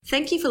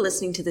Thank you for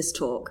listening to this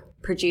talk,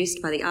 produced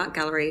by the Art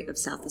Gallery of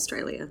South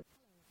Australia.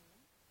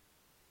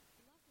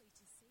 Lovely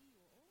to see you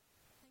all.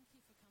 Thank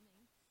you for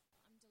coming.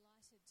 I'm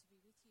delighted to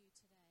be with you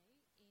today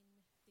in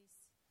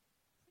this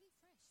pretty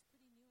fresh,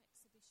 pretty new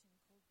exhibition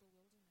called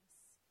Bewilderness.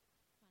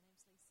 My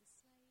name's Lisa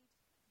Slade.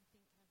 I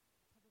think I've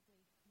probably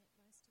met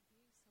most of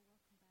you, so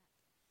welcome back,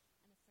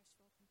 and a fresh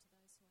welcome to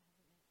those who I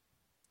haven't met.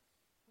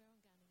 We're on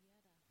Ghana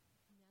Yada,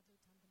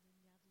 Nyadlu Tambandi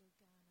Nyadlu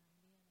Ghana,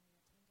 Niana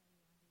Yatanga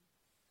Yuandi.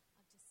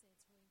 I've just said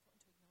it's really important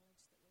to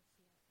acknowledge that we're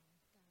here on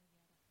Ghana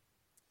Yada.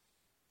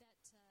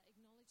 That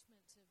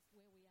acknowledgement of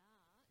where we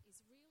are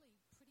is really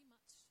pretty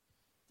much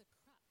the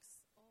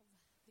crux of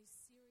this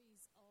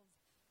series of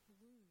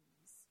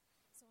rooms.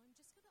 So I'm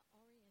just going to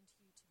orient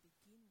you to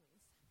begin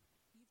with.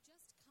 You've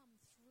just come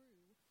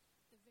through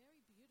the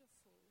very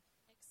beautiful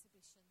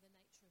exhibition, The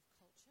Nature of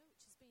Culture,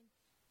 which has been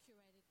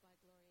curated by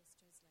Gloria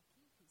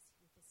Strzelecki, who's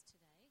with us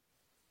today.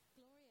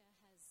 Gloria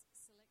has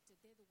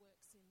selected, they're the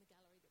works in the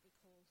gallery that we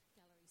call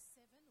Gallery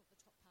 7, or the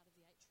top part of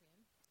the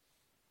atrium.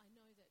 I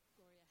know that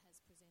Gloria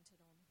has presented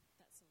on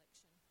that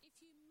selection.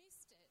 If you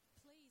missed it,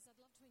 please, I'd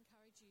love to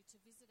encourage you to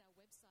visit our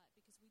website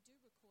because we do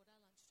record our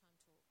lunchtime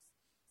talks.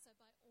 So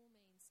by all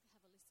means,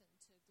 have a listen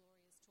to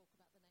Gloria's talk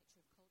about the nature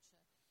of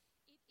culture.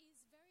 It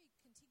is very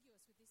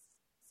contiguous with this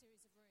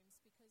series of rooms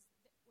because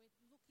we're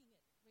looking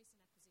at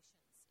recent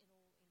acquisitions in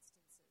all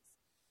instances.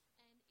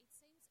 And it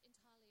seems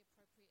entirely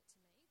appropriate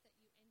to me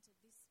that you entered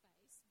this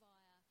space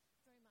via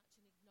very much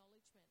an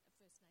acknowledgement of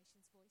First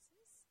Nations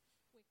voices.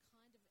 We're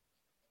kind of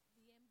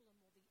the emblem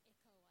or the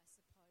echo, I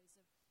suppose,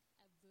 of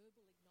our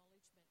verbal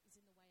acknowledgement is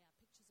in the way our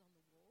pictures on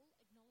the wall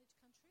acknowledge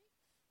country.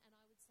 And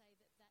I would say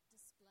that that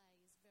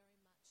display is very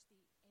much the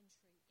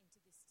entry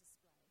into this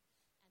display.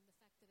 And the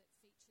fact that it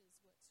features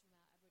works from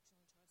our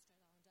Aboriginal and Torres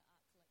Strait Islander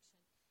art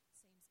collection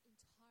seems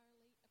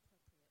entirely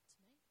appropriate to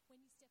me.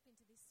 When you step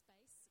into this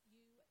space,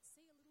 you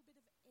see a little bit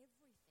of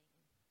everything.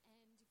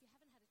 And if you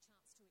haven't had a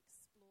chance to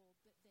explore,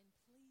 then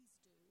please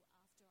do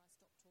after I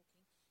stop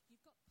talking.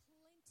 You've got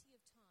plenty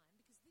of time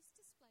because this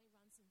display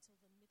runs until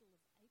the middle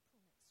of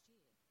April next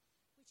year,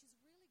 which is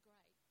really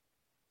great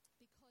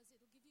because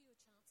it'll give you a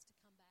chance to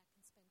come back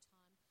and spend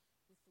time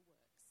with the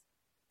works.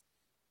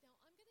 Now,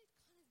 I'm going to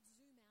kind of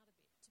zoom out a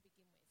bit to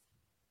begin with.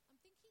 I'm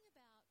thinking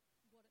about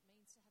what it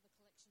means to have a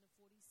collection of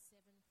 47,000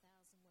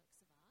 works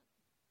of art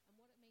and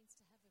what it means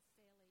to have a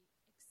fairly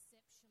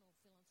exceptional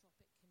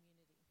philanthropic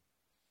community.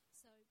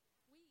 So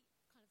we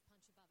kind of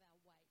punch above our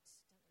weight.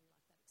 Don't really like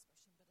that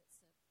expression, but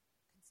it's a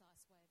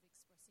concise way of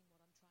expressing what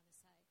I'm trying to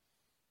say.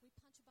 We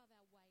punch above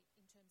our weight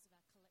in terms of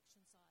our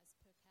collection size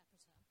per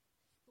capita,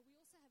 but we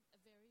also have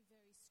a very,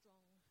 very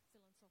strong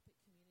philanthropic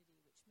community,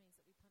 which means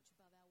that we punch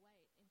above our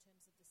weight in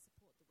terms of the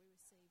support that we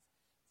receive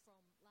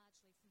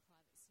largely from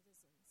private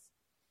citizens.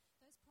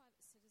 Those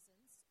private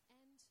citizens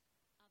and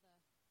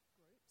other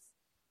groups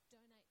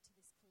donate to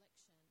this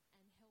collection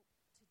and help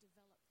to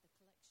develop the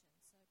collection.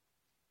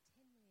 So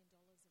 $10 million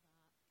of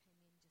art came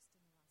in just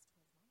in the last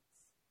 12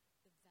 months.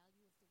 The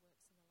value of the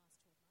works in the last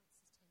 12 months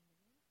is $10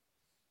 million.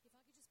 If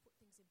I could just put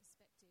things in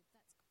perspective,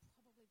 that's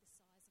probably the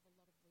size of a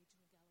lot of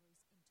regional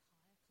galleries'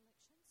 entire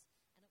collections,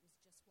 and it was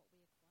just what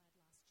we acquired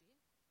last year.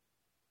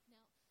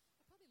 Now, I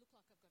probably look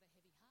like I've got a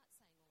heavy heart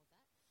saying all of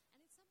that,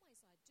 and in some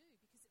ways I do,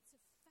 because it's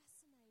a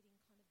fascinating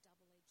kind of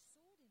double-edged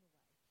sword in a way.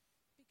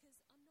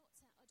 Because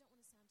I don't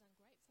want to sound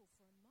ungrateful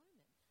for a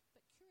moment,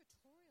 but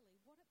curatorially,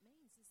 what it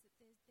means is that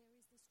there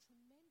is this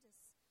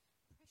tremendous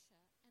pressure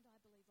and, I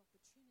believe,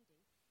 opportunity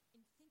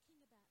in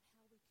thinking about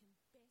how we can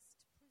best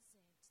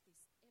present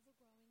this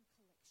ever-growing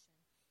collection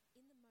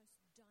in the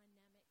most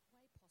dynamic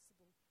way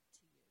possible to you.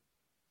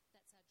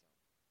 That's our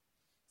job.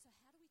 So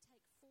how do we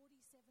take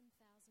 47,000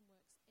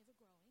 works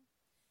ever-growing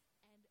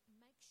and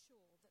make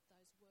sure that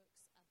those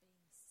works are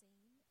being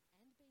seen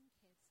and being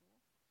cared for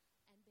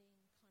and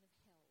being kind of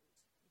held,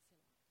 if you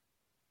like?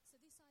 So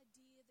this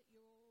idea that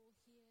you're all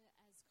here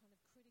as kind of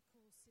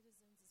critical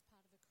citizens as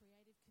part of a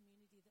creative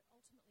community that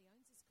ultimately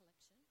owns this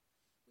collection,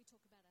 we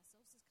talk about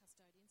ourselves as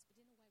custodians, but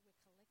in a way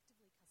we're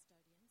collectively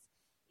custodians,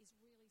 is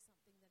really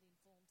something that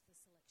informs the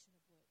selection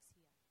of works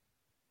here.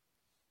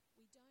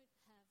 We don't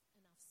have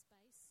enough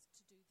space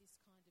to do this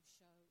kind of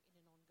show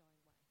in an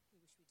ongoing way. We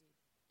wish we did,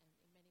 and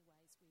in many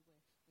ways we're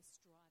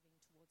striving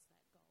towards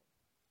that goal.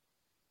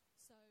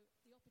 So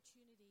the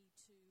opportunity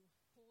to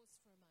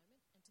pause for a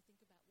moment and to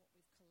think about what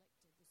we've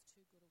collected was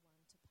too good a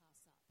one to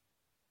pass up.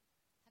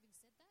 Having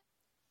said that,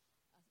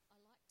 I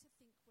like to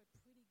think we're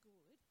pretty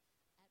good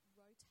at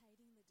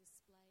rotating the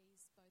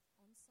displays both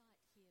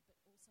on-site here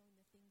but also in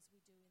the things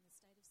we do in the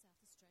state of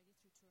South Australia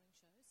through touring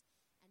shows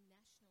and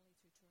nationally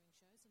through touring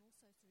shows and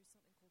also through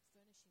something called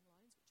furnishing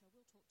loans, which I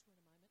will talk to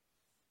in a moment.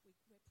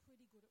 We're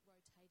pretty good at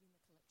rotating the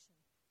collection.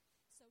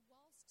 So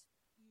whilst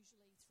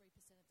usually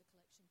 3% of the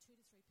collection, 2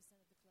 to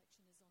 3% of the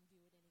collection is on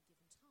view at any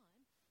given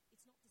time,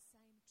 it's not the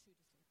same 2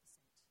 to 3%.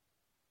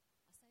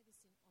 I say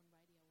this on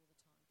radio all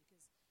the time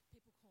because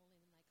people call in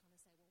and they kind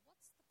of say, well,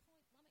 what's the point?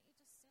 Why don't you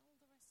just sell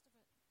the rest of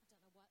it?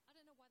 I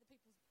don't know why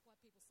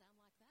people sound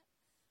like that,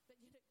 but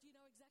you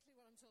know exactly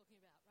what I'm talking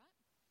about, right?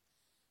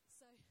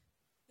 So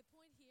the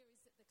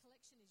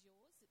collection is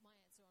yours. My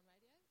answer on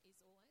radio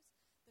is always,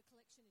 the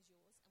collection is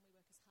yours, and we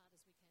work as hard as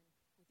we can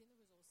within the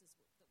resources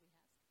that we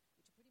have,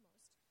 which are pretty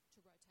modest,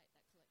 to rotate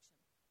that collection.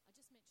 I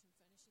just mentioned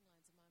Furnishing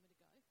Loans a moment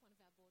ago. One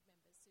of our board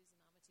members, Susan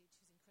Armitage,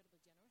 who's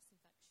incredibly generous,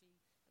 in fact she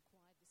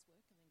acquired this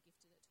work and then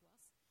gifted it to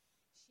us,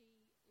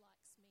 she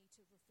likes me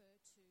to refer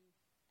to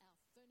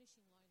our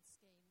Furnishing Loan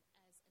scheme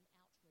as an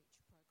outreach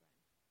program.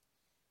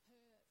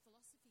 Her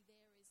philosophy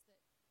there is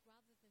that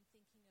rather than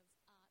thinking of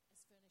art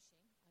as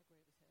furnishing, I agree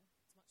with her,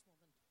 it's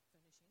much more than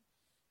furnishing,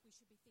 we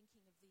should be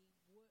thinking of the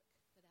work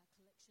that our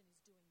collection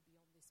is doing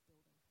beyond this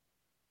building.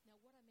 Now,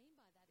 what I mean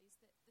by that is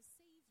that this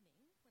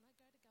evening, when I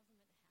go to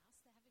Government House,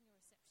 they're having a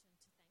reception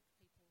to thank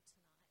people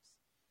tonight.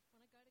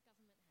 When I go to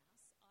Government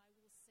House, I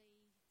will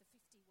see the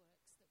 50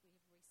 works that we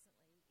have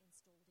recently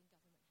installed in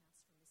Government House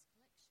from this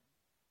collection.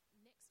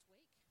 Next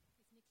week,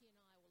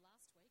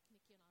 last week,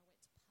 Nikki and I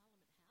went to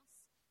Parliament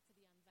House for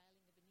the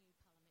unveiling of a new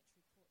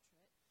parliamentary portrait,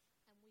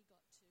 and we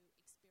got to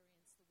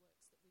experience the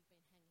works that we've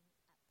been hanging at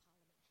Parliament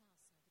House over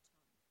time.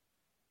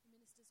 The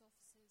Minister's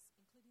offices,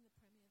 including the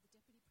Premier, the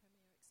Deputy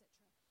Premier,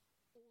 etc.,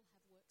 all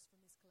have works from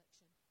this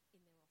collection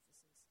in their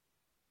offices.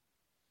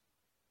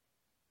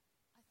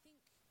 I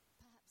think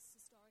perhaps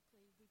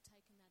historically we've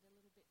taken that a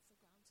little bit for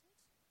granted.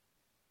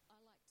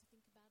 I like to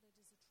think about it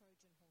as a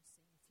Trojan horse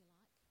scene, if you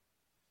like.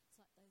 It's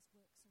like those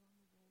works are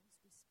on the walls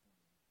whispering,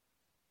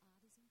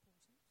 art is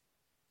important,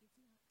 give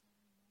the art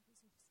gallery more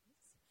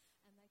resources,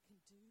 and they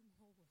can do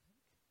more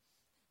work.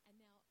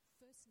 And now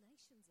First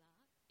Nations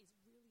art is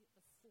really at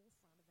the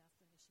forefront of our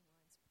Furnishing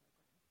Loans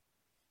program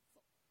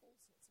for all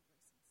sorts of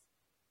reasons.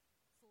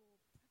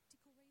 For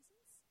practical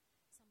reasons,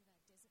 some of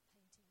our desert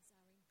paintings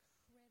are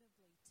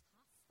incredibly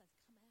tough. They've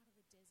come out of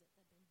the desert,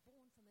 they've been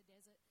born from the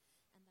desert,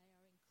 and they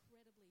are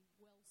incredibly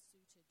well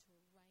suited to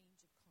a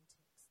range of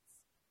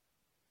contexts.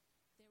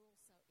 They're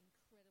also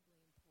incredibly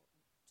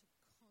important to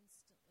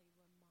constantly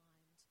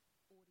remind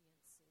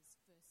audiences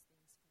first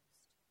things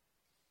first.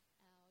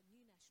 Our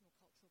new National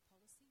Cultural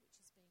Policy, which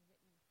is being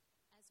written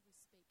as we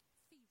speak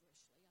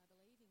feverishly, I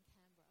believe, in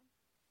Canberra,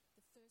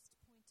 the first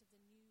point of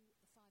the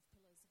 5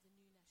 pillars of the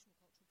new National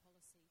Cultural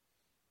Policy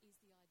is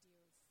the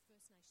idea of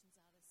First Nations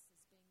artists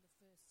as being the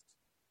first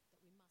that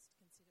we must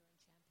consider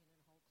and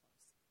champion and hold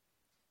close.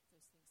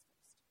 First things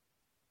first.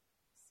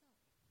 So,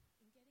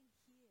 in getting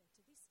here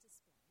to this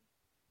display,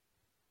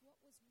 what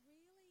was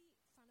really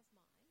front of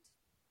mind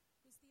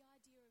was the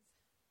idea of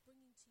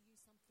bringing to you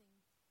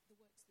something, the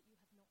works that you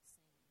have not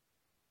seen.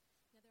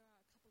 Now, there are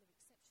a couple of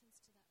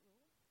exceptions to that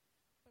rule,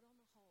 but on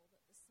the whole,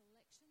 that the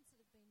selections that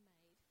have been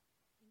made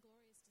in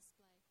glorious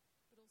display,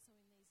 but also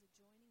in these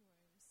adjoining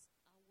rooms,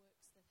 are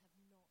works that have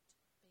not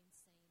been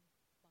seen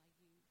by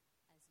you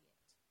as yet.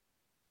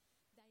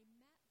 They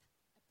map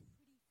a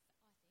pretty, I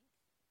think,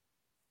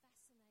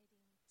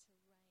 fascinating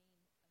terrain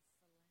of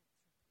philanthropy.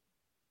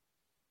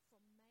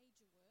 From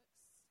major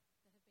works that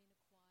have been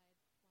acquired,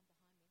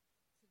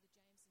 one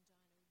behind me,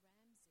 through the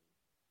James and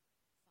Diana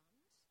Ramsay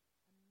Fund,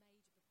 a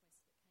major bequest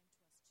that came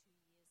to us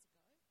 2 years ago,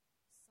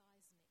 seismic in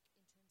terms of its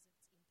impact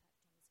on this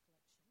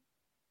collection,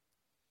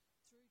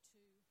 through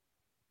to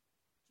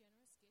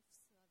generous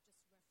gifts that I've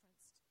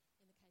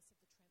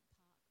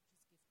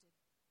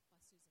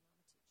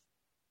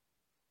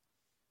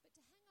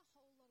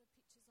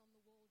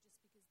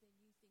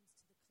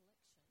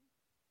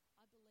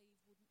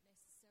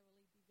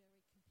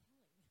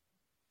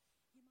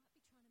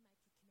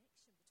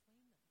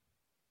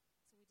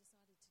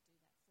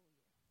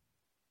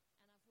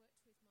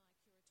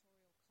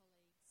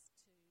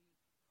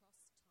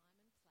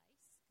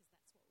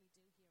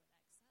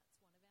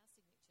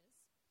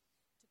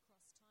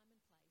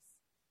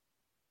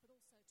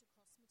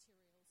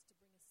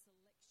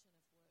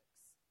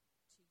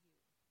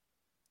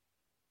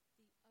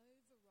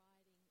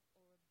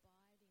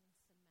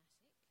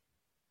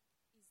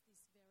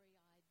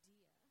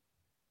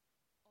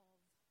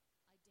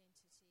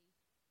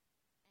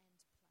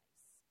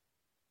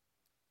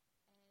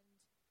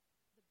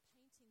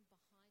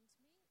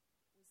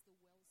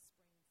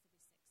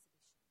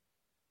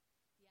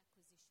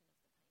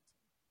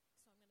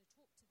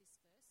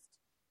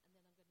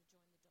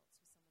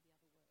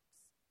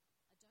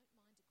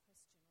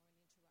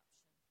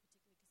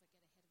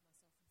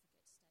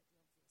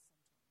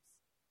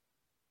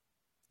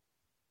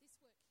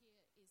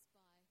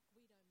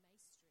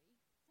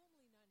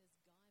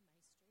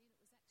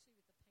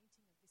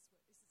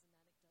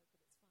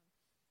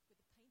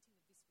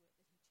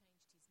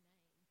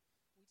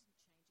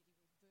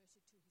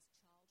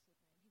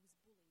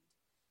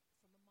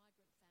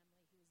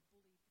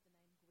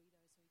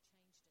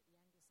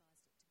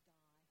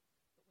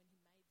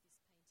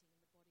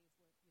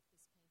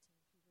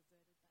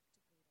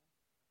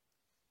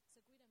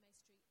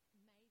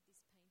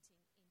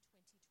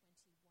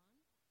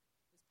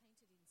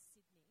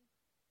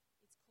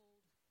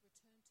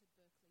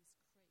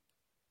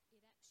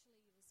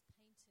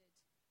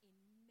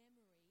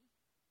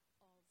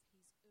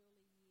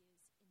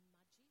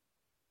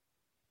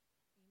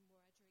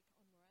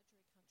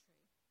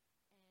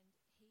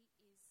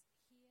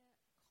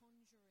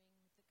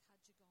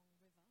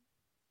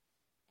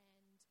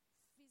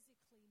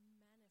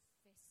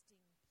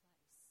resting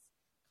place.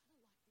 Kind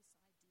of like this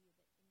idea that in the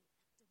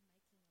act of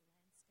making a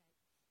landscape,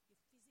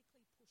 you're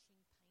physically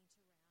pushing paint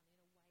around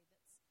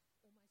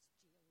in a way that's almost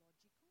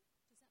geological. Does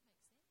that make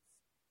sense?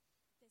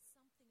 There's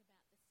something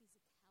about the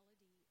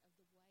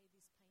physicality of the way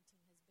this painting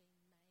has been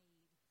made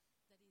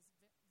that is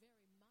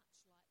very much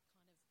like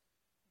kind of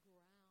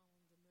ground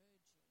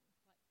emerging,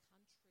 like country emerging and coming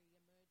into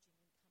being.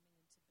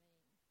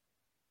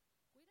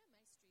 Guido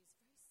Maestri is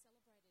a very celebrated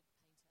painter.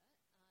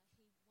 He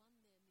won the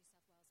New South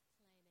Wales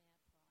Plein Air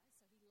Prize,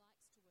 so he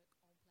likes to work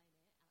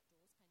en plein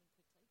air,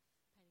 outdoors,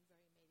 painting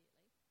quickly,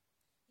 painting very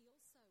immediately. He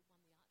also won the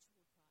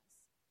Archibald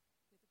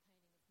Prize with a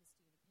painting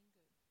of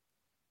Mr. Yunupingu.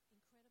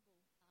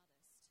 Incredible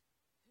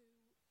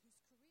artist whose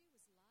career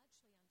was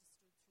largely understood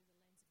through the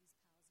lens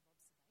of his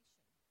powers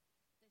of observation,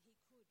 that he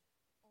could,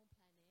 en plein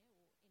air or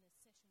in a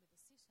session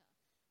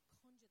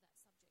with a sitter, conjure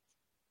that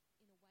subject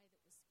in a way that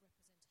was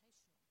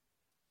representational.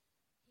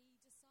 He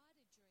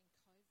decided during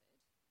COVID,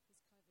 because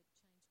COVID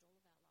changed all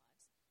of our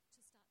lives, to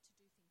start to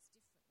do things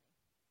differently.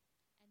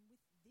 And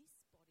with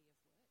this body of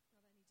work,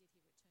 not only did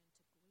he return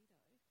to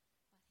Guido,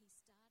 but he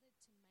started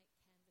to make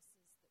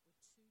canvases that were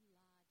too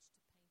large to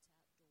paint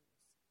outdoors.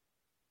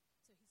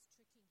 So he's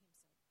tricking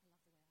himself. I love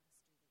the way artists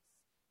do this.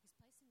 He's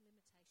placing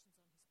limitations on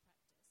his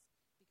practice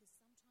because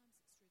sometimes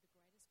it's through the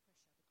greatest pressure,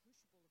 the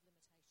crucible of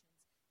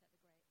limitations,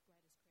 that the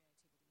greatest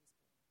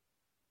creativity is born.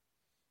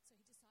 So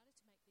he decided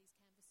to make these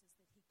canvases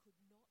that he could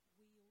not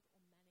wield or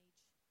manage en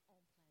plein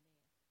air.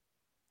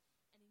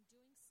 And in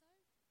doing so,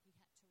 he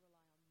had to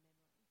rely on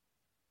memory.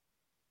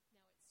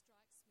 Now, it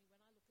strikes me when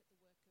I look at the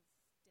work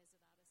of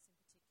desert artists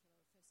in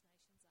particular,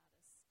 or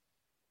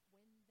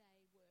First Nations artists, when they work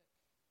often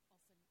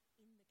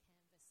in the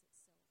canvas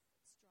itself,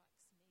 it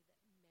strikes me that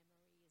memory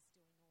is doing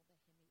all the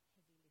heavy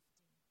lifting.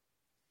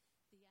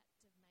 The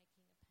act of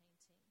making a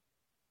painting,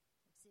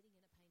 of sitting in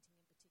a painting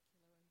in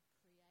particular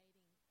and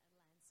creating a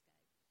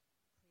landscape,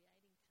 creating country,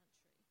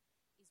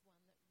 is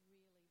one that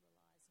really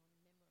relies on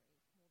memory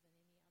more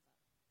than any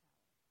other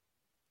power.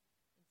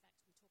 In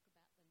fact, we talk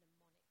about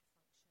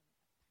the mnemonic function of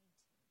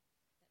painting,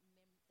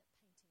 that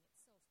painting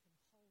itself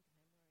can hold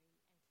memory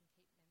and can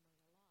keep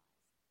memory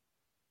alive.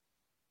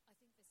 I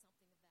think there's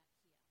something of that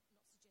here. I'm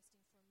not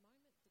suggesting for a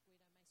moment that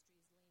Guido Maestri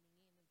is leaning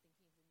in and thinking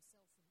of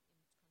himself in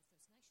kind of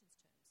First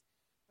Nations terms,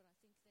 but I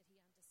think that he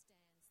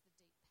understands the deep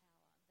power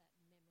that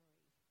memory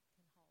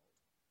can hold,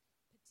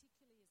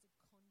 particularly as a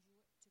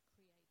conduit to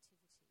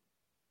creativity.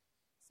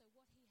 So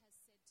what he has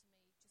said to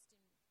me just in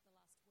the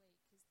last week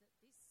is that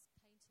this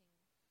painting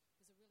was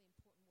a really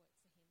important work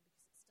for him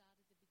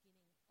because it started the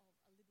beginning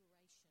of a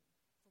liberation from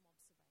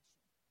observation.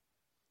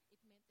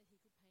 It meant that he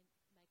could make a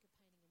painting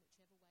in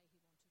whichever way he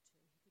wanted to.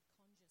 He could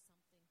conjure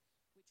something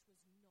which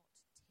was not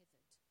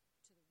tethered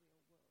to the real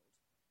world.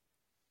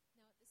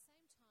 Now, at the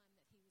same time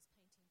that he was painting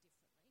differently,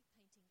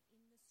 painting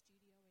in the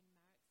studio in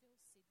Marrickville,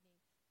 Sydney,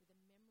 with a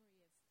memory of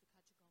the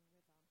Cudgegong River,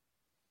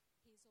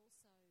 he is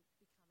also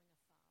becoming a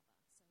father.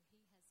 So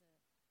he has a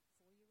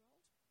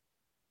 4-year-old,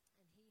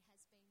 and he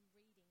has been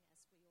reading,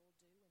 as we all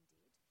do and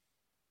did,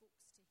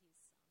 books to his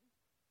son.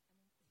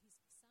 And his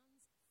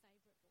son's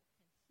favourite book,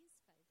 and his favourite book,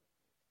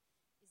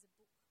 is a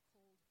book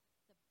called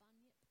The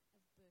Bunyip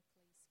of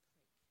Berkeley's Creek.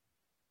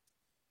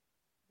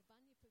 The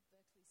Bunyip of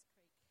Berkeley's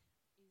Creek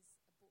is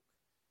a book.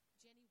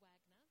 Jenny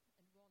Wagner,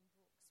 and Ron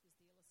Brooks was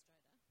the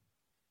illustrator,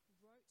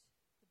 wrote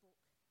the book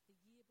the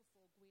year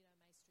before Guido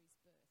Maestri's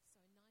birth.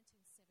 So in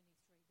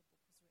 1973 the book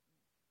was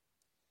written.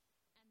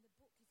 And the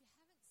book, if you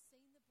haven't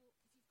seen the book,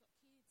 if you've got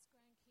kids,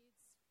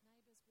 grandkids,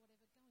 neighbours,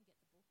 whatever, go and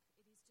get the book.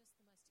 It is just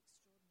the most extraordinary book.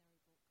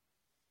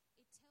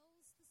 It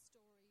tells the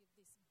story of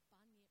this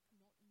bunyip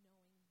not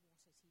knowing what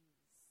it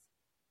is.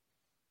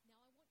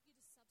 Now, I want you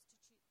to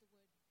substitute the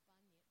word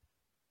bunyip for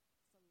landscape,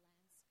 because I think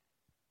essentially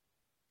the bunyip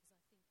is the landscape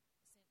in this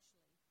instance.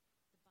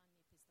 And that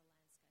landscape is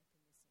also an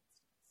Australian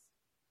landscape,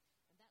 right?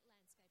 It's a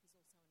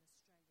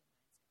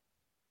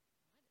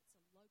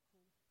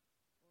local,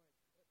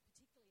 or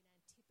particularly an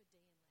Antipodean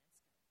landscape.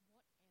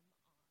 What am I? What am I? What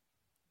am I? Are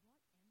the words that are said by this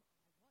bunyip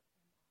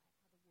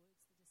throughout the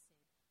whole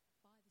book. The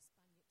bunyip meets a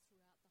kangaroo,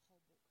 works out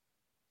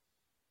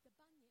it's not a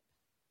kangaroo,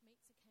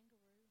 meets an emu,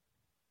 works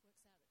out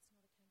that it's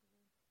not an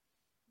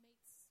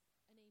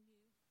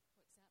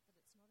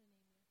emu.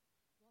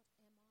 What am I? What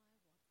am I?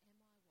 What am I?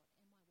 What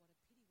a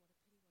pity, what a pity,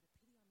 what a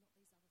pity I'm not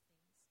these other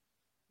things.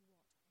 What am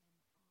I?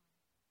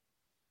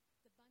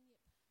 The bunyip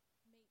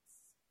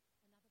meets another bunyip,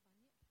 and in that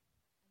moment, it's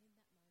a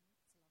love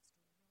story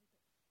really,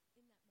 but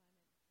in that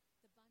moment,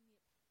 the bunyip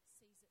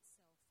sees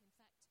itself. In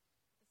fact, the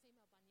female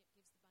bunyip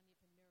gives the bunyip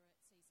a mirror, it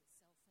sees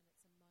itself, and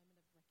it's a moment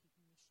of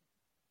recognition.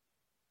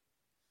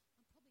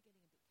 I'm probably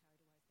getting a bit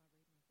carried away with my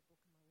reading of the book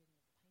and my reading of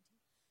the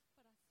painting,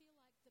 but I feel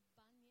like the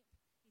bunyip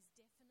is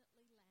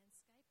definitely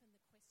landscape, and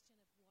the question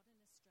of what an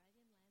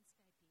Australian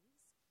landscape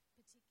is,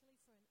 particularly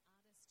for an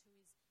artist who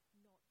is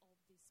not of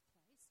this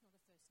place, not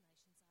a First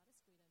Nations artist.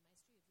 Guido Maestri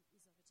is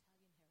of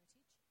Italian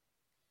heritage.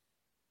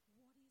 What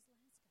is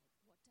landscape?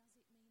 What does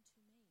it mean to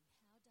me?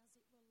 How does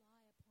it rely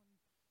upon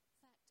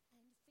fact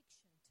and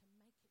fiction to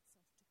make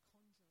itself, to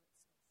conjure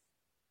itself?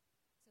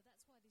 So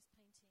that's why this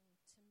painting,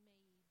 to me,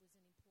 was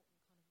an important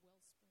kind of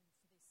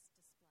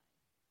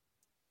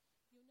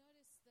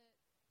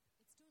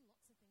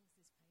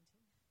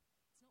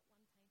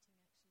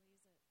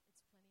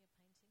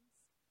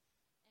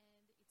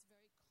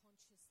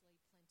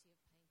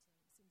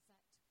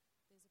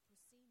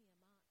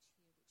proscenium arch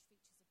here, which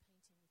features a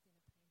painting within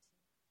a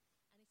painting.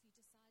 And if you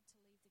decide to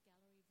leave the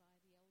gallery via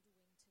the elder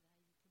wing today,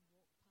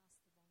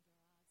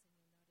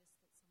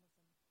 you can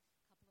walk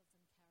past the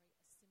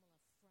Vongeraards and you'll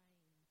notice that a couple of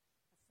them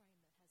carry a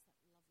similar frame, a frame that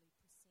has that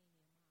lovely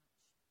proscenium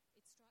arch.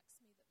 It strikes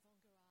me that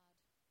Vongeraard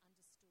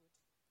understood,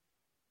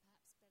 perhaps better than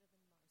most,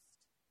 that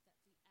the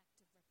act of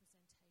representation is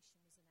an act of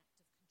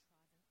contrivance.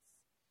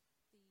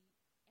 The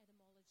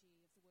etymology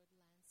of the word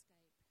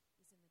landscape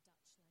is in the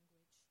Dutch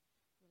language,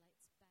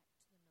 relates back to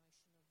the notion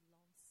of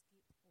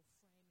landskip or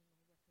framing or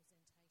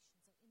representation.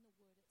 So in the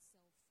word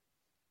itself,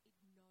 it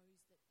knows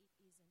that it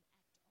is an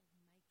act of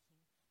making,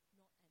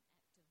 not an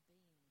act of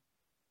being.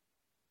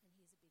 And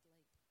here's a big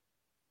leap.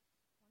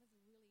 One of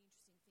the really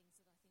interesting things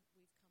that I think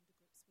we've come to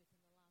grips with in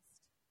the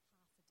last half a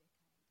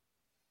decade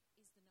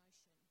is the notion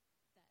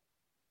that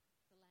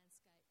the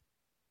landscape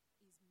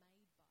is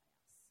made by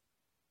us.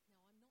 Now,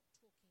 I'm not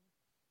talking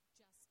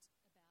just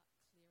about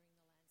clearing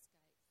the landscape,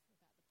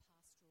 about the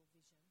pastoral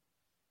vision.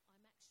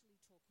 I'm actually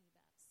talking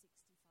about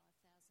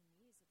 65,000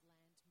 years of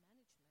land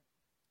management.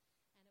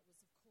 And it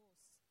was, of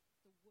course,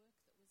 the work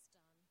that was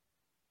done,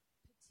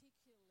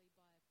 particularly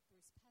by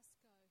Bruce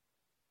Pascoe,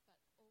 but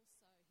also,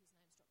 his name's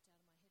dropped out of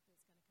my head, but it's going to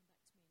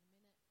come back to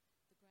me in a minute,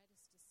 The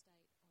Greatest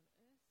Estate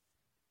on Earth,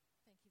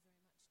 thank you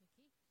very much,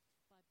 Nikki,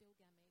 by Bill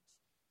Gammage,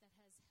 that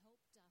has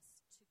helped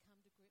us to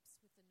come to grips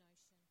with the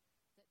notion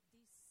that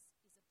this is a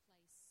place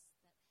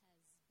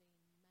that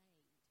has been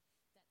made,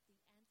 that the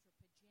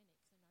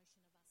anthropogenic, the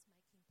notion of us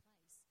making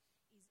place,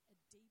 is a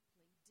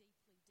deeply,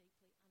 deeply, deeply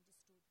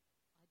understood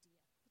idea,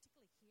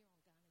 particularly here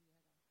on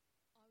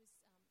Ghana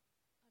Yurta.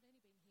 I'd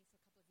only been here for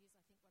a couple of years,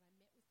 I think, when I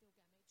met with Bill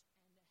Gammage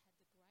and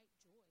had the great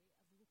joy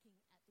of looking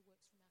at the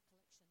works from our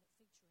collection that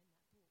feature in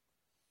that book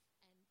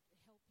and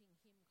helping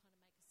him kind of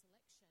make a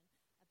selection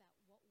about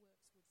what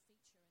works would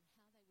feature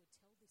and how they would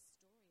tell this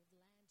story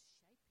of land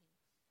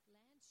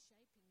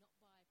shaping not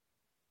by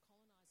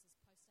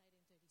colonisers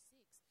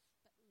post-1836,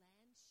 but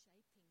land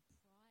shaping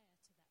prior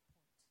to that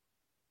point.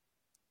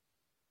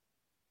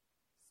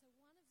 So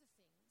one of the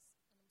things,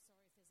 and I'm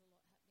sorry if there's a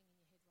lot happening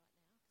in your head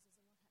right now,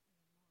 because there's a lot happening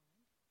in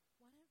mine,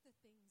 one of the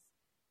things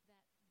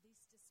that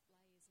this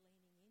display is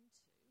leaning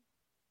into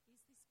is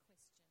this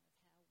question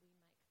of how we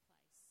make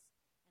place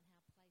and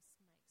how place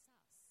makes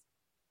us.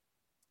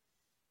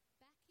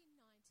 Back in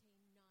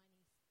 1996,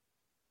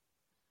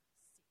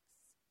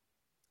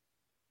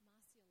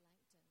 Marcia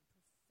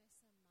Langton, Professor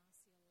Marcia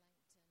Langton,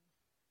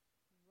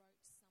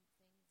 wrote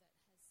something that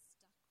has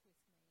stuck with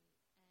me,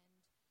 and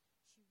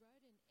she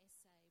wrote an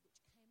essay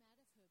which came out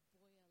of her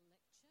Boyer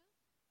lecture.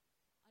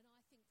 And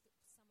I think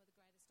that some of the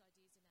greatest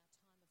ideas in our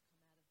time have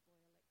come out of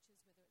Boyer lectures,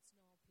 whether it's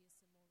Noel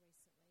Pearson more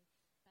recently,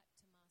 back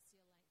to Marcia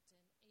Langton,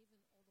 even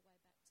all the way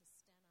back to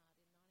Stannard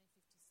in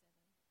 1957.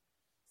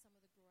 Some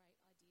of the great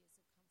ideas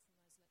have come from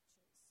those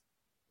lectures.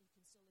 You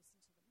can still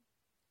listen to them.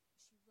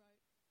 She wrote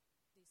this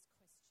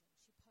question.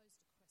 She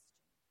posed a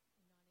question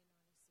in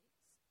 1996.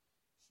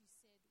 She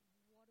said,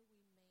 what do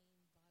we mean by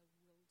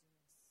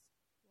wilderness?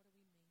 What do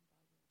we mean by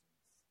wilderness?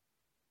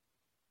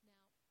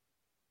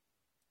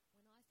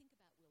 Now, when I think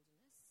about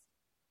wilderness,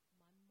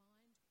 my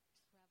mind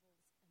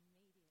travels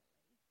immediately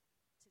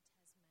to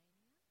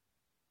Tasmania,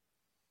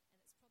 and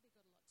it's probably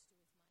got a lot to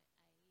do with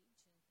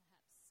my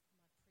age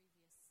and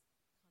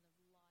perhaps my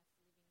previous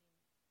kind of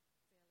life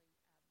living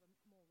in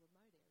fairly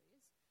more remote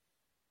areas.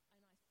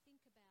 And I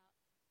think about,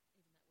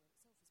 even that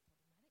word itself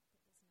is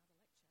problematic, but there's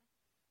another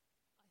lecture.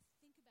 I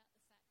think about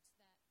the fact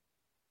that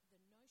the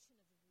notion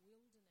of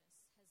wilderness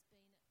has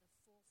been at the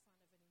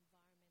forefront of an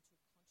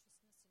environmental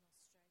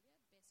consciousness in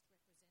Australia,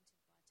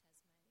 best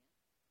represented by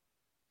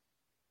Tasmania.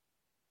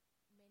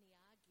 Many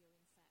argue,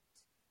 in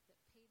fact, that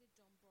Peter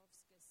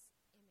Dombrovskis'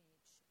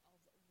 image of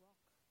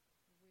Rock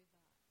River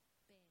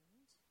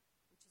Bend,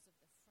 which is of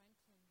the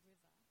Franklin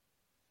River,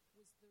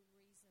 was the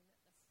reason that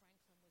the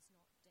Franklin was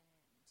not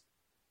dammed.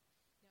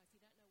 Now, if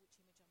you don't know which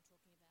image I'm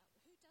talking about,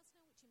 who does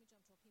know which image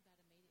I'm talking about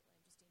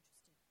immediately? I'm just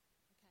interested.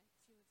 Okay, a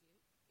few of you.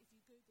 If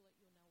you Google it,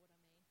 you'll know what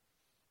I mean.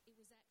 It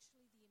was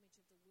actually the image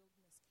of the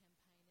wilderness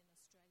campaign in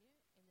Australia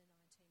in the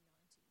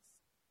 1990s.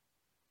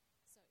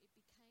 So it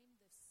became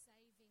the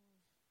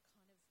saving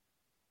kind of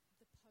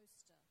the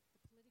poster,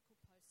 the political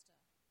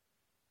poster,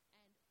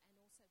 and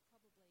also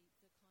probably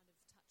the kind of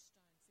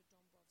touchstone for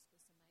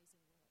Dombrovskis'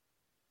 amazing work.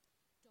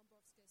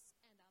 Dombrovskis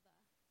and other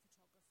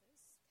photographers,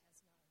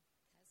 Kasno,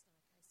 case in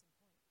point,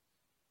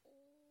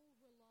 all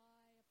rely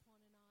upon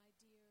an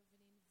idea of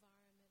an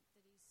environment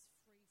that is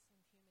free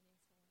from human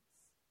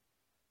influence,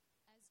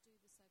 as do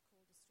the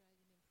so-called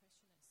Australian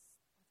Impressionists.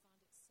 I find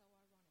it so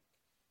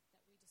ironic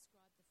that we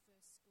describe the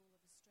first school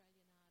of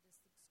Australian art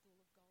as the School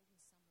of Golden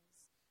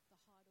Summers, the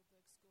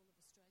Heidelberg School of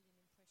Australian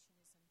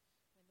Impressionism,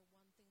 when the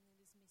one thing that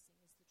is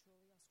missing is the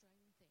truly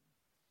Australian thing,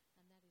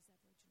 and that is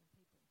Aboriginal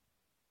people.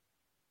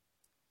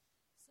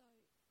 So,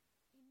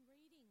 in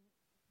reading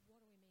What Do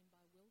We Mean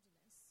by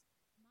Wilderness,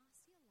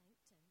 Marcia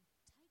Langton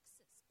takes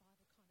us by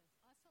the kind of,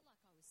 I felt like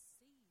I was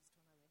seized when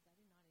I read that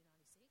in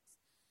 1996.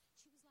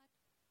 She was like,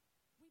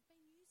 we've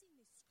been using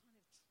this kind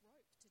of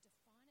trope to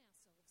define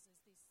ourselves as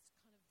this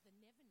kind of the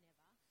never,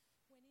 never,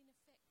 when in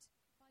effect,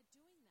 by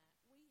doing that,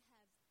 we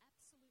have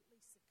absolutely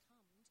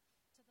succumbed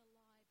to the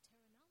lie of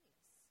terra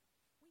nullius.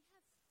 We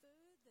have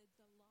furthered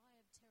the lie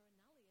of terra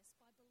nullius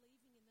by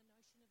believing in the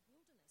notion of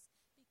wilderness,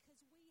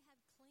 because we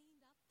have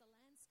cleaned up the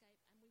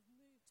landscape and we've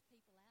moved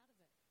people out of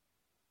it.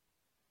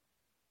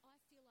 I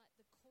feel like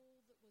the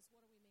call that was,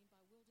 what do we mean by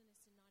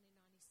wilderness, in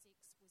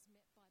 1996 was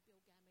met by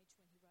Bill Gammage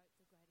when he wrote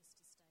The Greatest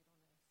Estate on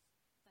Earth.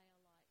 They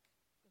are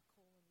like a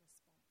call and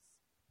response.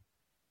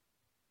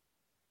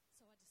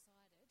 So I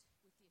decided,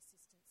 with the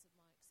assistance of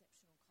my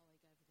exceptional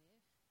colleague over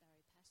there,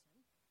 Barry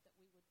Patton, that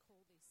we would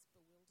call this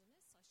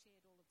Bewilderness. I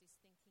shared all of this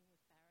thinking with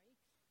Barry,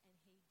 and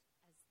he,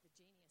 as the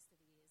genius that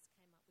he is,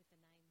 came up with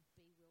the name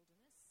Be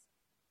Wilderness.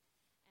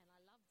 And I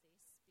love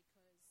this because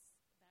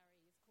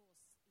Barry, of course,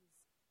 is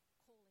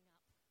calling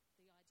up the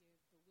idea of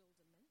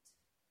bewilderment,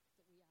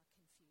 that we are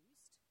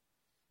confused.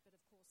 But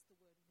of course the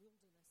word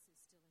wilderness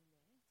is still in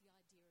there. The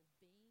idea of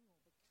being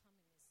or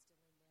becoming is still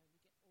in there, and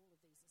you get all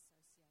of these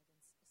associations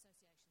happening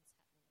at once.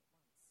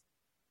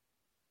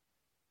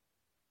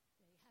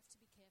 Now you have to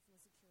be careful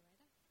as a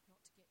curator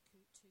not to get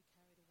too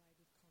carried away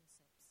with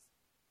concepts,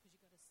 because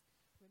you've got to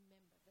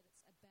remember that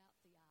it's about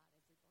the art,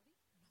 everybody.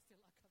 And I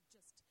feel like I've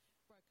just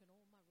broken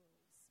all my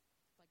rules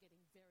by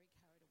getting very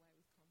carried away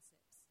with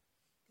concepts.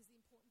 Because the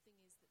important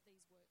thing is that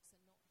these works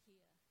are not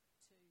here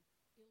to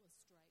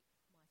illustrate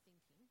my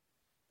thinking.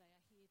 They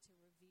are here to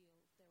reveal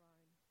their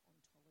own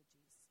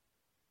ontologies.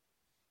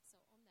 So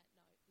on that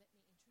note, let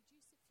me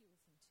introduce a few of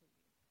them to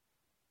you.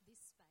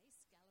 This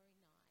space, Gallery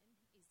 9,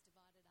 is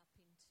divided up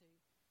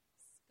into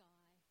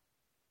sky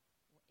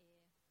or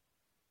air,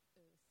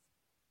 earth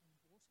and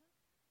water.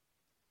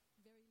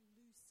 Very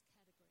loose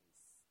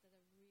categories that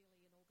are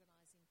really an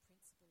organising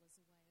principle as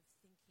a way of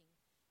thinking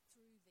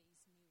through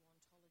these new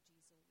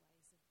ontologies or ways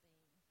of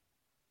being.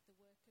 The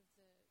work of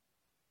the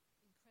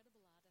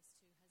incredible artist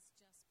who has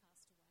just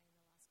passed away in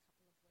the last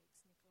couple of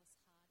weeks,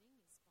 Nicholas Harding,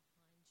 is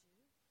behind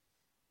you,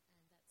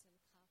 and that's El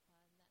Capa,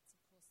 and that's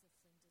of course the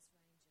Flinders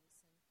Ranges.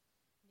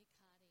 And Nick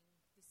Harding,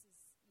 it's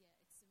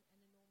an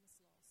enormous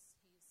loss.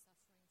 He is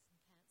suffering from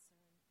cancer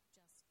and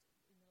just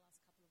in the last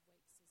couple of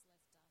weeks has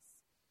left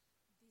us.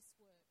 This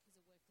work is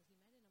a work that he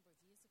made a number of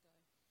years ago.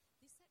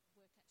 This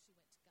work actually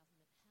went to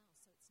Government House,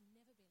 so it's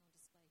never been on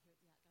display here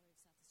at the Art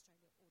Gallery of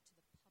South Australia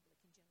or to the public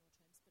in general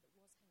terms, but it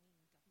was hanging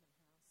in Government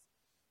House.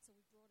 So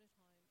we brought it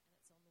home and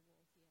it's on the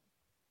wall here.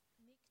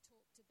 Nick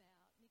was born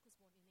in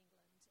England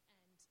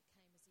and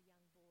came as a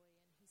young boy,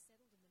 and he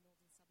settled in the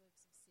northern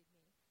suburbs of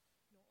Sydney,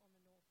 on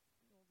the northern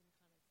kind of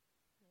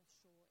North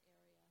Shore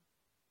area,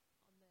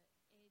 on the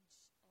edge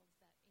of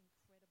that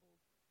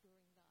incredible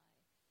Guringai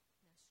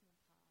National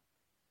Park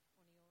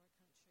on Eora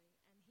country.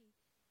 And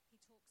he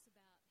talks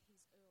about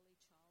his early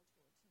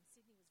childhood, and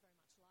Sydney was very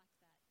much like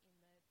that in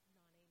the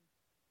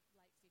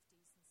late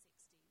 50s and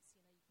 60s.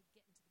 You know, you could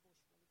get into the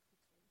bush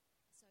really quickly.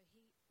 So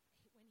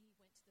when he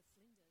went to the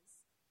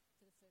Flinders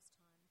for the first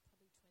time,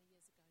 probably 20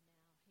 years ago now,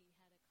 he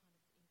had a kind of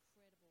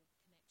incredible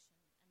connection,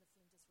 and the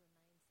Flinders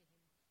remained for him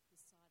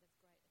this side of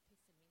Great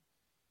Epiphany.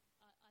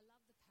 I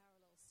love the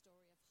parallel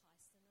story of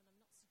Hyston, and I'm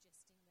not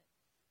suggesting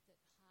that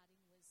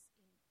Harding was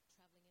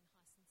travelling in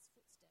Hyston's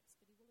footsteps,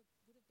 but he would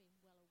have been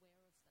well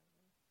aware of them.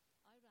 And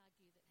I would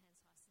argue that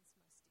Hans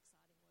Hyston's most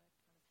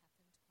exciting work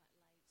kind of happened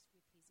quite late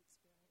with his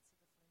experience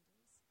of the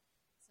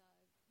Flinders. So,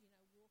 you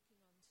know,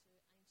 walking onto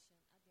ancient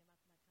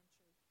Adyamatma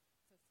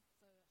country for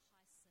Hyston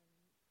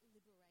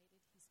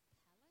liberated his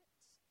palette,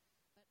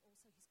 but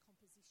also his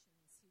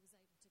compositions. He was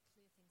able to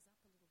clear things up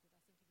a little bit.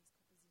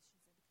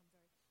 I think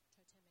in his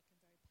compositions they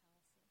become very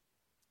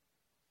totemic and very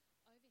powerful.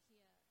 Over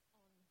here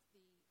on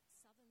the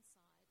southern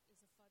side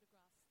is a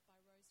photograph by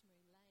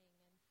Rosemary Lang,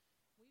 and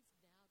we've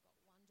now got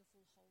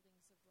wonderful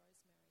holdings of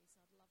rosemaries.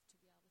 I'd love to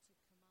be able to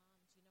command,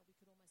 you know, we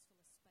could almost fill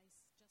a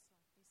space just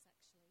like this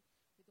actually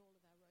with all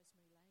of our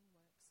Rosemary Lang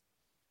works.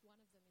 One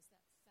of them is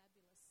that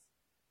fabulous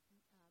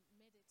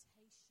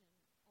meditation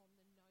on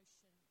the notion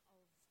of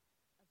place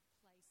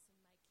and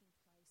making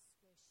place,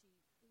 where she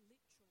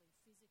literally,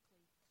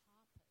 physically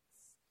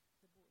carpets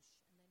the bush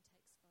and then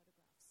takes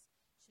photographs.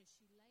 So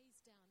she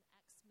lays down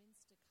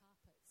Axminster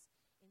carpets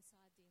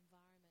inside the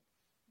environment.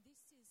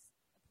 This is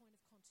a point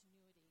of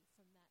continuity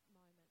from that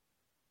moment.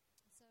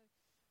 So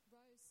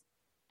Rose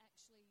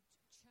actually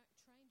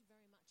trained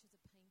very much as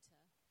a painter,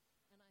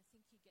 and I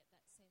think you get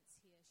that sense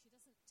here. She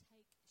would say,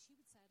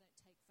 I don't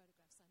take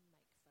photographs, I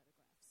make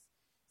photographs.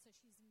 So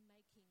she's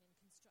making and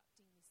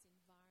constructing this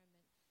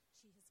environment.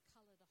 She has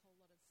coloured a whole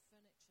lot of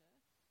furniture,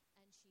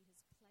 and she has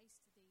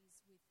placed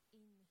these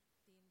within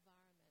the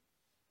environment,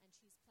 and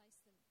she's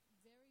placed them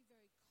very,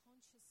 very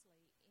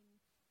consciously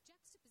in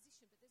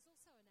juxtaposition, but there's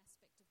also an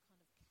aspect of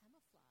kind of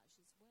camouflage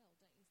as well,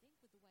 don't you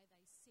think, with the way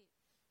they sit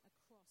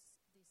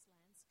across this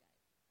landscape.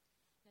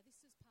 Now,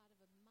 this was part of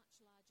a much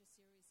larger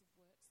series of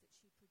works that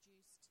she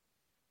produced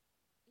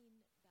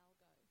in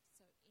Balgo,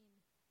 so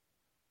in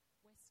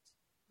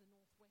the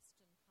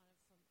northwestern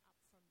kind of up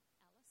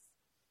from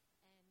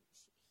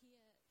Alice. And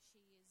here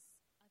she is,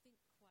 I think,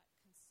 quite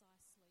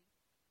concisely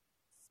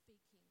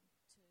speaking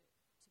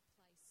to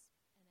place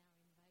and our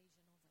invasion.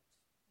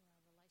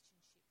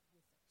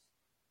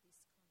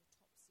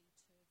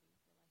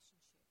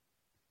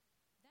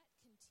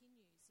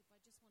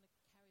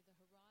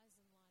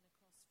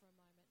 a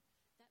moment.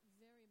 That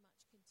very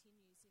much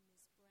continues in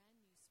this brand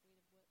new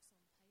suite of works on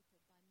paper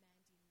by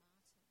Mandy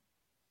Martin.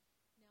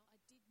 Now,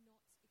 I did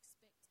not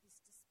expect this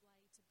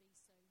display to be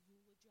so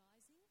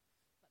eulogising,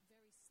 but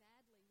very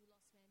sadly we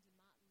lost Mandy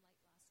Martin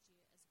late last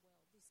year as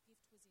well. This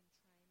gift was in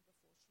train before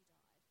she died.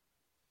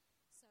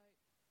 So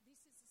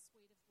this is a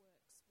suite of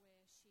works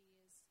where she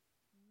is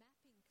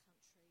mapping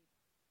country,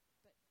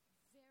 but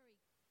very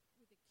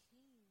with a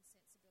keen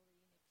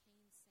sensibility and a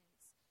keen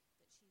sense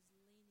that she's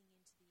leaning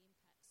into the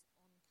impacts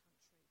on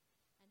country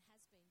and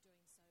has been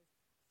doing so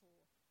for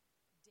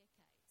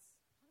decades,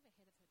 kind of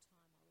ahead of her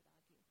time, I would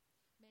argue.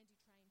 Mandy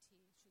trained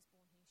here, she was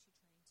born here, she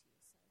trained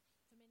here. So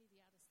for many of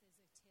the artists,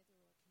 there's a tether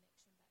or a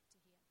connection back to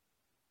here.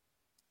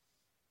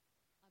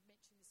 I've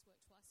mentioned this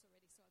work twice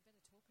already, so I better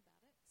talk about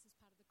it. This is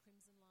part of the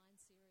Crimson Line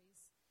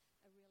series,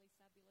 a really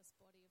fabulous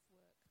body of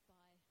work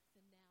by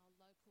the now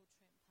local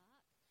Trent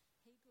Park.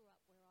 He grew up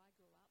where I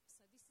grew up,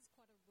 so this is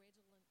quite a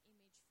redolent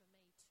image for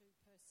me too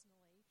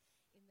personally,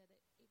 in that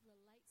it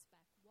relates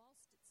back,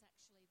 whilst it's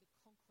actually the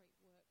concrete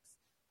works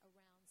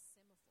around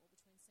Semaphore,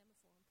 between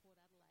Semaphore and Port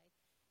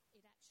Adelaide,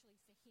 it actually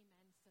for him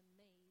and for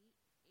me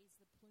is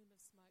the plume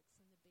of smoke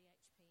from the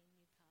BHP in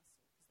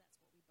Newcastle, because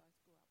that's what we both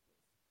grew up with.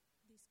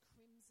 This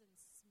crimson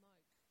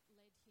smoke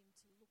led him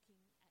to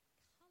looking at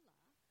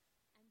colour,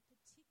 and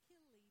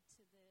particularly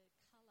to the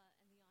colour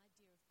and the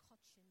idea of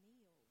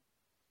cochineal.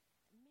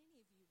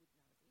 Many of you would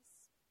know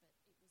this,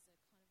 but it was a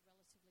kind of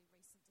relatively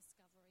recent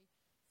discovery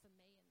for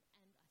me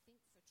and I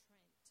think for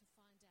Trent, to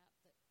find out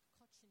that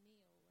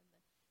cochineal and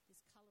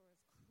this colour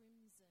of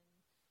crimson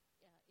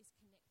is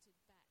connected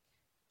back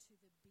to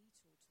the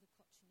beetle, to the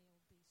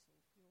cochineal beetle.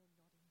 You're all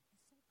nodding.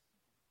 You're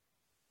so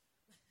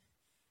clever.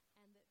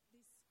 And that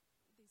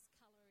this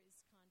colour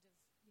is kind of,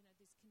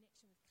 this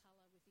connection with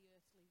colour with the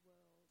earthly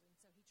world. And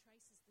so he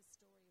traces the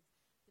story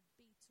of the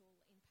beetle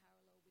in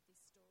parallel with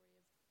this story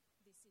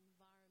of this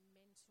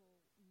environmental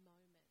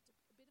moment,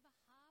 a bit of a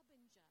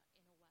harbinger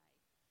in a way.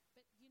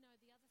 But,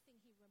 the other thing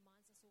he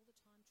reminds us all the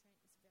time,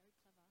 Trent is very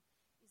clever,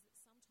 is that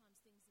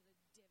sometimes things that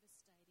are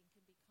devastating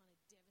can be kind of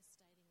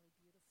devastatingly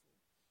beautiful.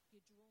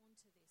 You're drawn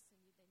to this and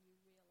then you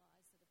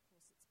realise that, of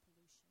course, it's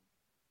pollution.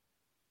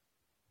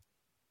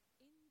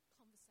 In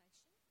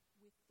conversation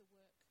with the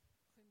work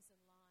Crimson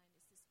Line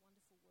is this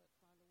wonderful work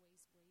by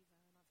Louise Weaver,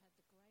 and I've had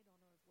the great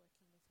honour of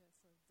working with her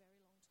for a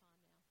very long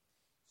time now.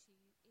 She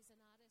is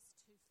an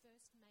artist who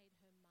first made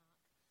her mark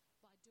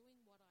by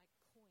doing what I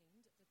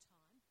coined at the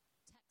time,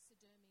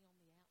 taxidermy on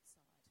the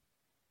outside.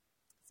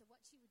 So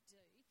what she would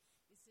do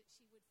is that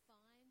she would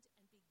find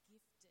and be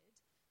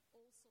gifted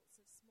all sorts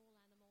of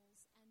small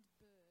animals and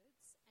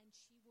birds, and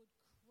she would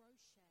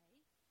crochet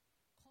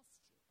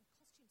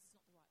costumes is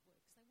not the right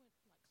word because they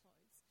weren't like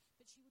clothes,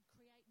 but she would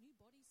create new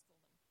bodies for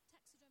them.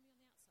 Taxidermy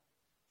on the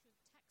outside. She would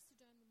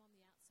taxiderm them on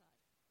the outside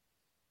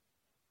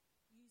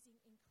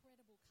using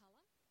incredible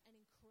colour and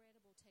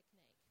incredible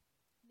technique.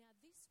 Now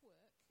this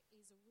work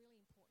is a really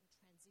important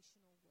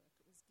transitional work.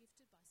 It was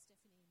gifted by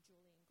Stephanie and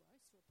Julian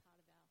Gross, who are part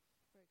of our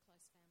very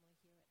close family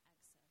here at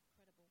AGSA,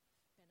 incredible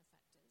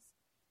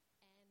benefactors.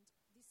 And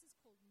this is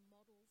called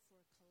Model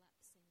for a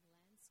Collapsing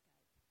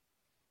Landscape.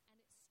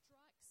 And it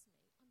strikes me,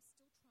 I'm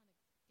still trying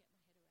to get my head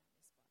around this,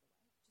 by the way,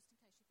 just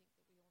in case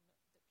you think that we all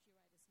know, that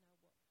curators know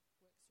what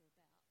works are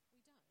about.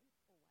 We don't,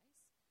 always.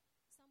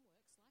 Some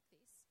works, like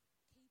this,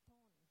 keep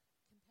on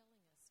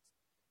compelling us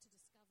to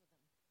discover them.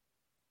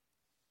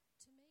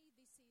 To me,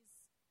 this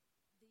is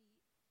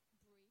the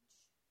bridge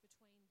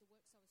between the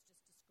works I was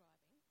just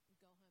describing.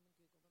 Go home and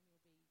Google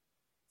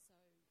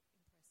them,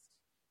 you'll be so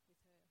impressed with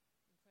her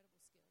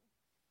incredible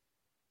skill,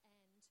 and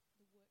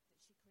the work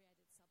that she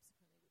created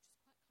subsequently, which is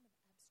quite kind of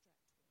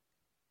abstract work.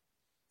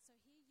 So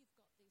here you've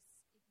got this,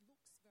 it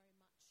looks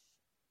very much,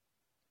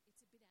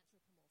 it's a bit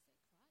anthropomorphic,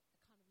 right? It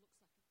kind of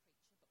looks like a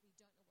creature, but we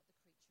don't know what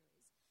the creature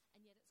is,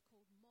 and yet it's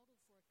called Model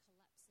for a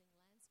Collapsing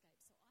Landscape. So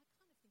I kind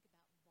of think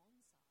about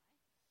bonsai,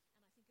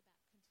 and I think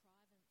about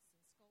contrivance and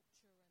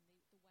sculpture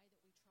and the way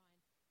that we try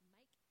and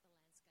make the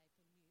landscape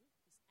anew,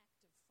 this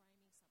act of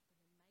framing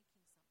something and making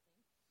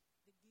something.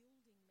 The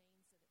gilding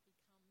means that it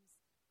becomes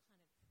kind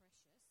of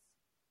precious.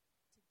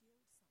 To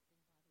gild something,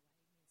 by the way,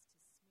 means to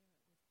smear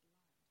it with blood.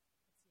 That's the etymology of the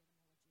word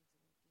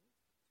gild, which is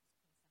kind of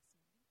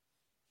fascinating.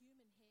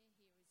 Human hair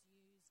here is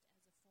used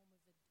as a form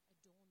of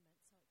adornment,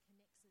 so it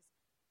connects us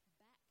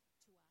back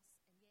to us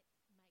and yet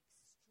makes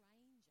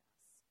strange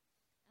us.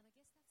 And I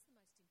guess that's the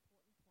most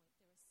important point.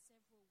 There are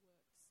several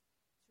works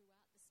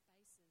throughout the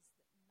spaces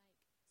that make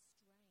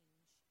strange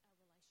our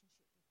relationship with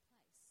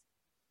place.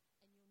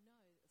 And you'll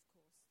know, of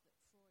course, that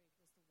Freud was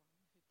the one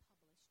who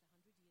published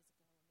 100 years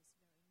ago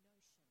on this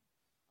very notion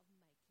of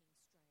making strange the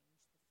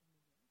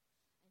familiar.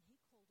 And he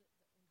called it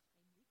the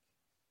unheimlich.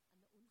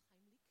 And the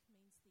unheimlich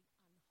means the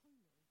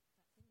unhomely,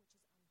 that thing which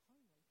is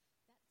unhomely,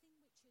 that thing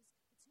which is,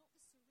 it's not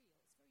the surreal,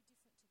 it's very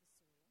different to the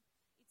surreal.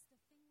 It's the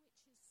thing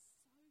which is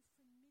so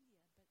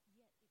familiar, but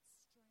yet it's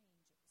strange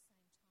at the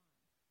same time.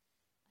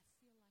 I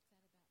feel like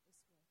that about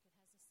this work. It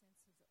has a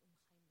sense of the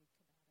unheimlich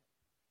about it.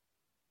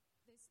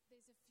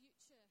 There's a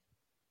future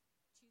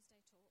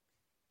Tuesday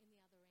talk in the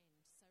other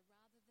end. So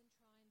rather than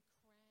try and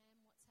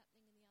cram what's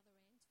happening in the other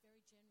end, very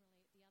generally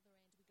at the other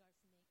end we go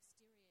from the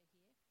exterior here,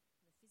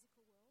 from the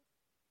physical world,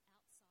 outside,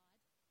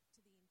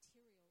 to the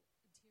interior and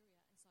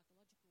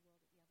psychological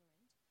world at the other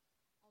end.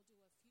 I'll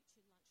do a future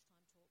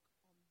lunchtime talk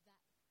on that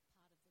part of the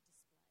display,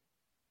 rather than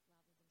try and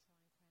cram that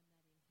in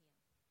here.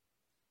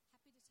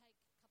 Happy to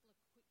take a couple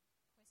of quick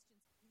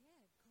questions.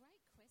 Yeah,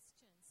 great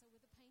question. So were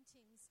the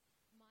paintings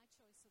my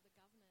choice or the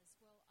governor's?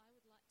 Well, I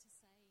would like to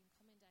say in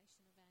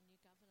commendation of our new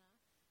governor,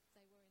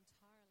 they were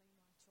entirely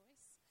my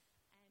choice,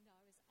 and I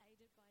was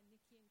aided by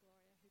Nikki and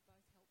Gloria, who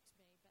both helped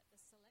me, but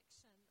the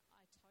selection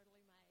I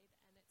totally made,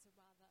 and it's a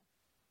rather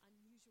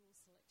unusual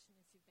selection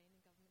if you've been in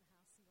Government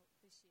House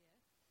this year.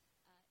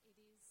 It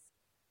is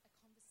a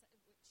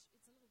conversation, which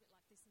it's a little bit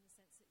like this in the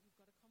sense that you've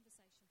got a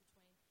conversation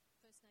between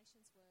First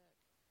Nations work,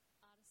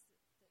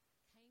 artists that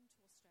came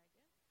to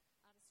Australia,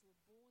 artists who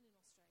were born in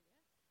Australia.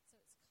 So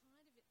it's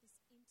kind of at this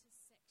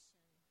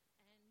intersection,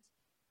 and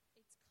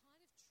it's kind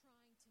of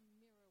trying to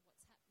mirror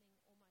what's happening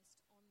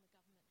almost on the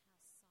Government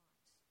House site.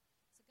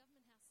 So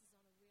Government House is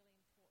on a really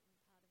important part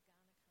of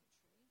Kaurna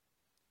country.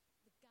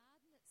 The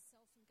garden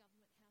itself in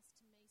Government House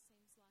to me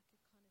seems like a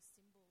kind of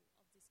symbol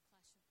of this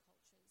clash of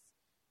cultures.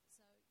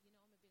 So, you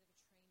know, I'm a bit of a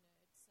tree nerd.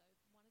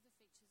 So one of the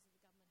features of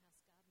the Government House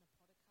garden are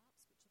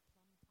podocarps, which are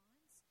plum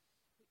pines,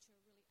 which are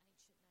a really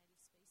ancient native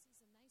species,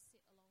 and they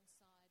sit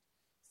alongside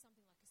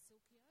something like a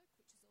silky oak,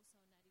 which is also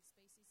a native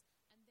species,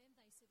 and then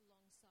they sit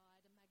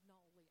alongside a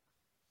magnolia.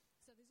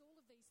 So there's all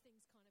of these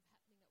things kind of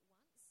happening at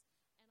once,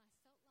 and I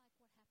felt like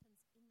what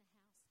happens in the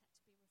house had to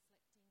be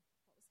reflecting what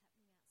was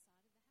happening outside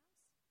of the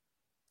house.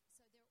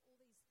 So there are all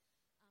these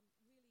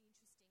really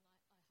interesting,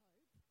 I hope though, conversations that certainly the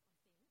governor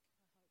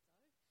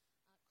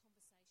embraced. So she and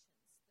her husband,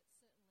 Mr.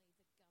 Bunton, have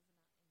been very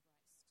embracing of the moves that have been made. Historically, the collection, with probably the exception of the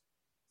Nick Harding,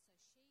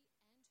 has been very focused on late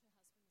 19th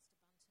century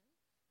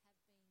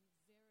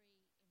to early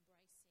 20th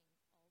century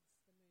Australian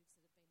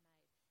art.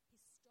 The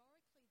approach that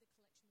I've taken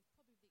is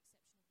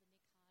definitively mid-20th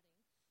century and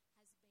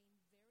on. So it's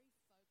much more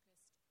recent.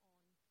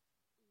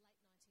 I've really pushed the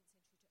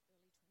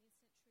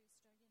clock.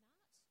 Probably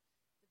my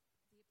favourite work,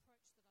 if you get a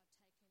chance to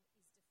visit,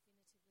 because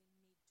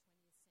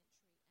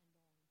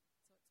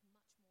they do open houses. If you get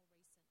a chance to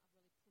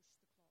go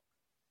in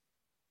via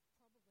the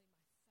east door,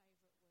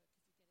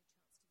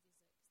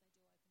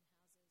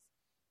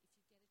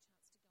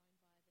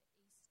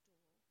 you'll see a fantastic work, which is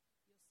of Mullaloo.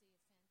 So it's the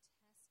Flinders Ranges once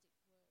again, but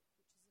it's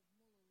a great abstract painting,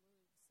 and his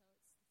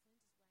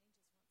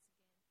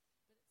name has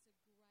dropped out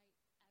of my head.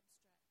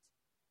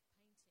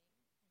 Can anyone remember for me? It'll come to me in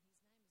a moment.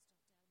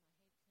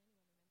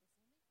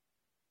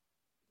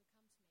 Oh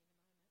dear,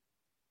 no, that's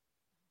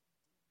terrible, isn't it?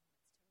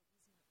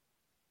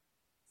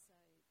 So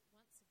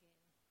once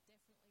again,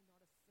 definitely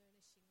not a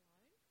furnishing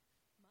loan,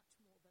 much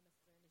more than a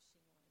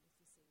furnishing loan, if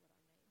you see what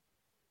I mean.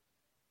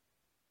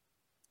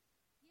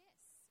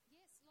 Yes, a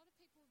lot of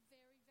people are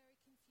very, very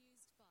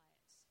confused by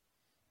it,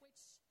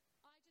 which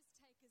I just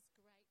take as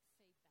great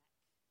feedback.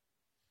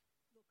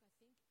 Look, I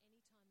think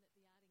any time that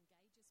the art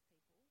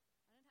engages people,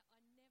 I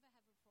never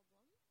have a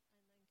problem,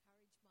 and I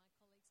encourage my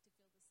colleagues to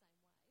feel the same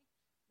way.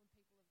 When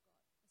people have got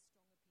a strong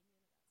opinion about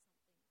something, it's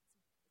precisely our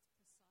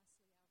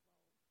role.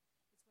 It's when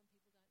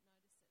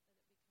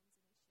people don't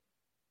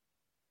notice it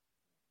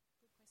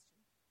that it becomes an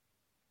issue. Yeah, good question.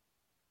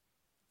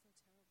 I feel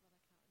terrible that I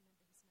can't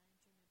remember his name.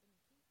 Do you remember,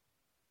 Nikki?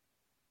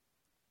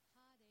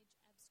 Hard Edge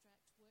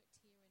Abstract, worked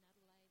here in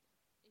Adelaide.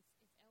 If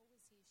Elle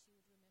was here, she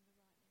would remember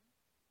right now,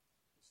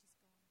 but she's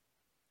gone.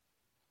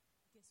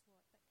 Guess what?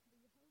 That can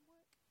be your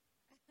homework.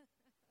 Thank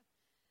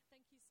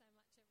you so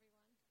much,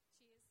 everyone.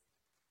 Cheers.